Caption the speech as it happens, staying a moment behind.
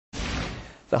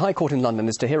The High Court in London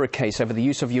is to hear a case over the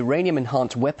use of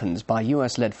uranium-enhanced weapons by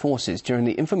US-led forces during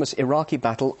the infamous Iraqi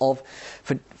battle of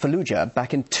Fallujah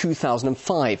back in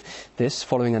 2005. This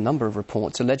following a number of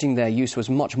reports alleging their use was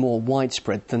much more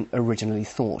widespread than originally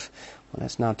thought. Well,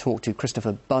 let's now talk to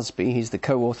Christopher Busby. He's the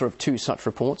co-author of two such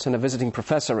reports and a visiting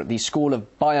professor at the School of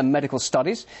Biomedical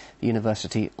Studies, the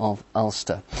University of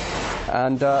Ulster.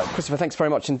 And Christopher, thanks very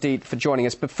much indeed for joining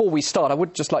us. Before we start, I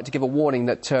would just like to give a warning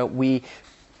that we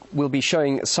will be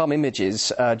showing some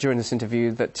images during this interview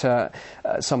that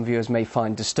some viewers may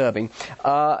find disturbing.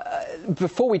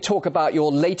 Before we talk about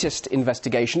your latest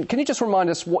investigation, can you just remind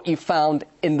us what you found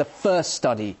in the first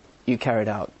study you carried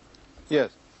out?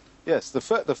 Yes, the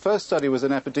first study was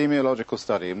an epidemiological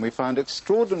study, and we found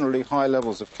extraordinarily high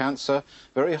levels of cancer,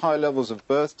 very high levels of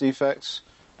birth defects,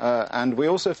 and we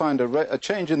also found a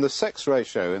change in the sex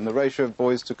ratio, in the ratio of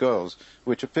boys to girls,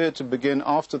 which appeared to begin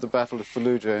after the Battle of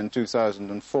Fallujah in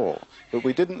 2004. But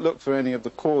we didn't look for any of the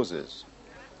causes.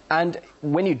 And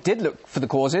when you did look for the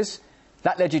causes,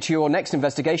 that led you to your next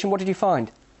investigation. What did you find?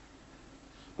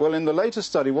 Well, in the latest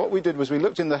study, what we did was we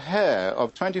looked in the hair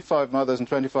of 25 mothers and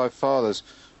 25 fathers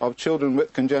of children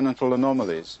with congenital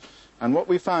anomalies. And what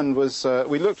we found was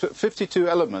we looked at 52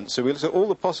 elements, so we looked at all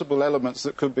the possible elements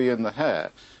that could be in the hair,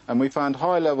 and we found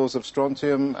high levels of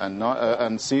strontium and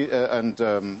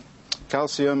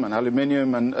calcium and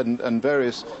aluminium and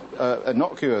various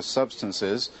innocuous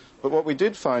substances. But what we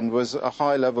did find was a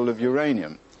high level of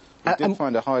uranium. We did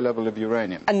find a high level of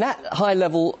uranium. And that high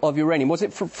level of uranium, was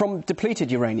it from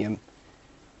depleted uranium?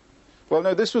 Well,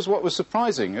 no, this was what was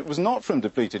surprising. It was not from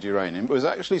depleted uranium. It was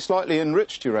actually slightly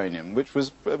enriched uranium, which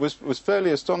was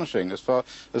fairly astonishing as far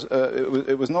as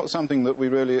it was not something that we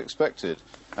really expected.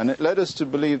 And it led us to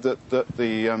believe that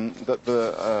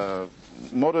the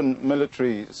modern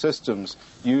military systems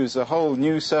use a whole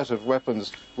new set of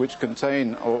weapons which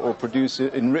contain or produce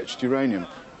enriched uranium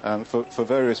for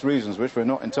various reasons, which we're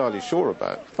not entirely sure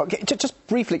about. Okay, just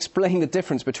briefly explain the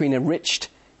difference between enriched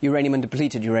uranium and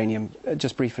depleted uranium,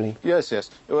 just briefly. Yes.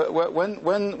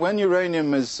 When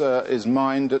uranium is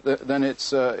mined, then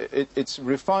it's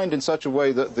refined in such a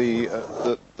way that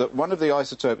that one of the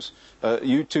isotopes,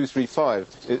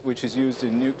 U-235, which is used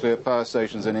in nuclear power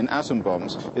stations and in atom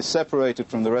bombs, is separated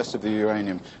from the rest of the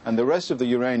uranium. And the rest of the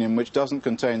uranium, which doesn't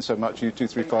contain so much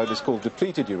U-235, is called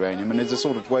depleted uranium and is a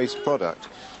sort of waste product.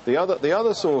 The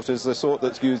other sort is the sort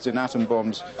that's used in atom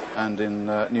bombs and in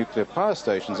nuclear power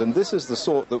stations, and this is the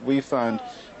sort that we found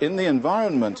in the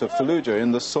environment of Fallujah,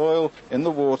 in the soil, in the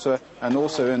water, and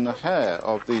also in the hair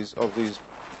of these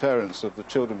parents of the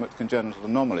children with congenital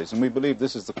anomalies. And we believe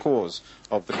this is the cause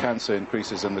of the cancer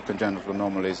increases in the congenital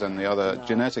anomalies and the other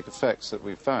genetic effects that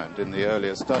we found in the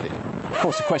earlier study. Of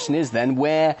course, the question is then,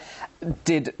 where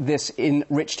did this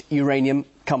enriched uranium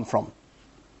come from?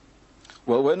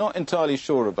 Well, we're not entirely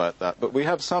sure about that, but we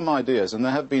have some ideas, and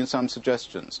there have been some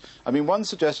suggestions. I mean, one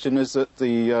suggestion is that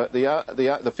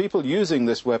the people using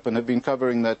this weapon have been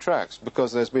covering their tracks,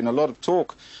 because there's been a lot of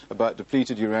talk about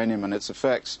depleted uranium and its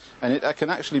effects, and it can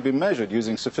actually be measured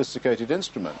using sophisticated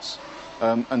instruments.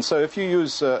 And so if you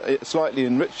use slightly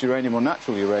enriched uranium or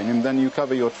natural uranium, then you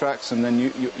cover your tracks, and then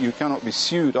you cannot be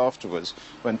sued afterwards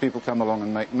when people come along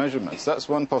and make measurements. That's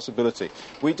one possibility.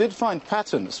 We did find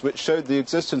patents which showed the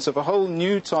existence of a whole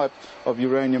new type of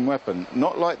uranium weapon,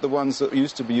 not like the ones that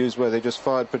used to be used where they just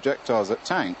fired projectiles at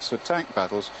tanks, for tank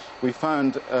battles. We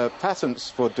found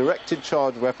patents for directed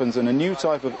charge weapons and a new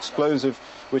type of explosive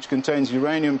which contains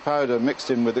uranium powder mixed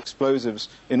in with explosives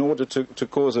in order to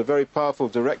cause a very powerful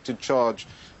directed charge.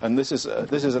 And this is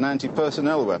an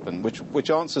anti-personnel weapon,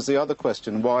 which answers the other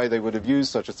question, why they would have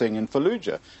used such a thing in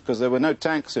Fallujah, because there were no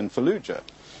tanks in Fallujah.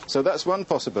 So that's one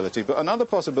possibility. But another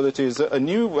possibility is that a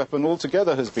new weapon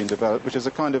altogether has been developed, which is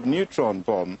a kind of neutron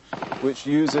bomb, which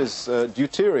uses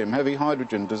deuterium, heavy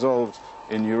hydrogen, dissolved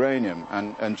in uranium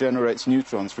and generates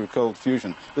neutrons through cold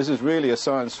fusion. This is really a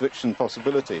science fiction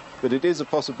possibility, but it is a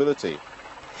possibility.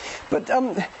 But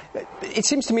it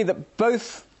seems to me that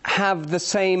both have the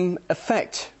same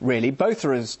effect, really. Both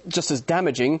are just as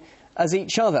damaging as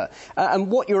each other. And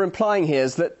what you're implying here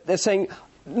is that they're saying,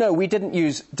 no, we didn't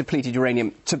use depleted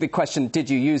uranium, to the question, did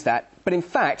you use that? But in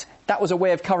fact, that was a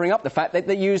way of covering up the fact that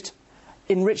they used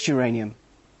enriched uranium.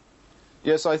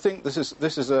 Yes, I think this is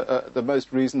the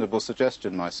most reasonable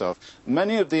suggestion myself.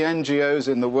 Many of the NGOs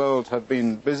in the world have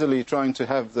been busily trying to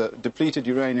have the depleted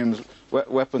uranium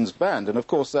weapons banned, and of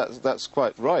course that's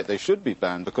quite right. They should be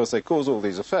banned because they cause all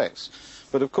these effects.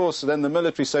 But of course, then the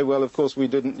military say, well, of course, we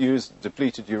didn't use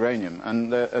depleted uranium.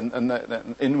 And they're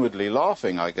inwardly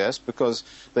laughing, I guess, because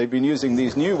they've been using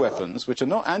these new weapons, which are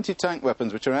not anti-tank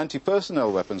weapons, which are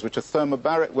anti-personnel weapons, which are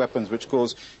thermobaric weapons, which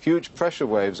cause huge pressure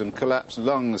waves and collapse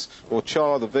lungs or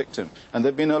char the victim. And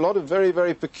there have been a lot of very,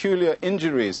 very peculiar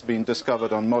injuries being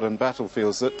discovered on modern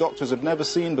battlefields that doctors have never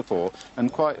seen before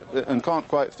and can't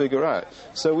quite figure out.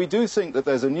 So we do think that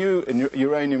there's a new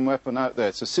uranium weapon out there.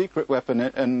 It's a secret weapon,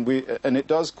 and it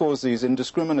does cause these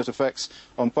indiscriminate effects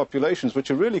on populations,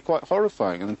 which are really quite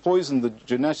horrifying and poison the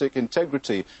genetic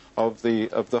integrity of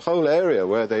the whole area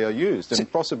where they are used,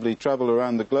 and possibly travel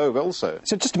around the globe also.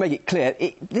 So just to make it clear,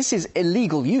 this is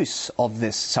illegal use of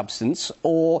this substance,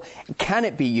 or can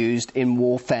it be used in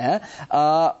warfare,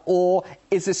 or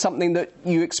is this something that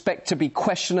you expect to be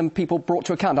questioned and people brought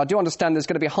to account? I do understand there's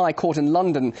going to be a High Court in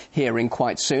London hearing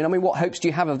quite soon. I mean, what hopes do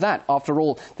you have of that, after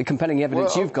all the compelling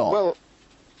evidence you've got?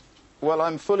 Well,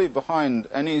 I'm fully behind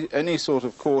any sort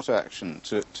of court action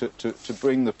to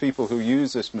bring the people who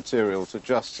use this material to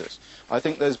justice. I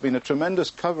think there's been a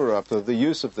tremendous cover-up of the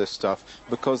use of this stuff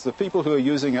because the people who are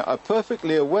using it are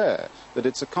perfectly aware that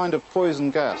it's a kind of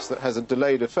poison gas that has a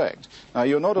delayed effect. Now,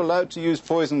 you're not allowed to use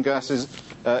poison gases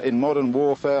in modern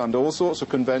warfare under all sorts of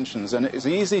conventions, and it's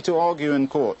easy to argue in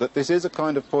court that this is a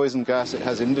kind of poison gas. It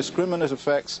has indiscriminate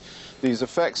effects. These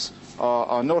effects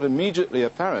are not immediately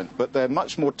apparent, but they're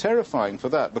much more terrifying for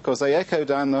that because they echo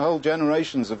down the whole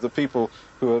generations of the people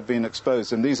who have been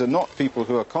exposed. And these are not people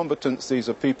who are combatants, these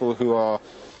are people who are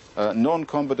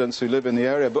non-combatants who live in the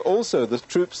area, but also the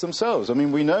troops themselves. I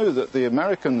mean, we know that the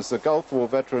Americans, the Gulf War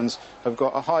veterans, have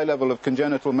got a high level of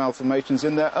congenital malformations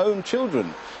in their own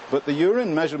children, but the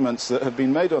urine measurements that have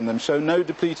been made on them show no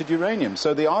depleted uranium.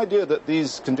 So the idea that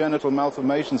these congenital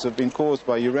malformations have been caused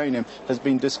by uranium has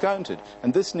been discounted,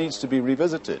 and this needs to be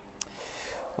revisited.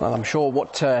 Well, I'm sure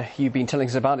what you've been telling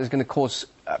us about is going to cause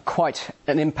quite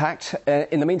an impact.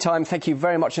 In the meantime, thank you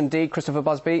very much indeed, Christopher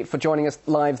Busby, for joining us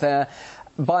live there.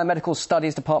 Biomedical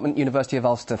Studies Department, University of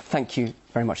Ulster. Thank you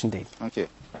very much indeed. Thank you.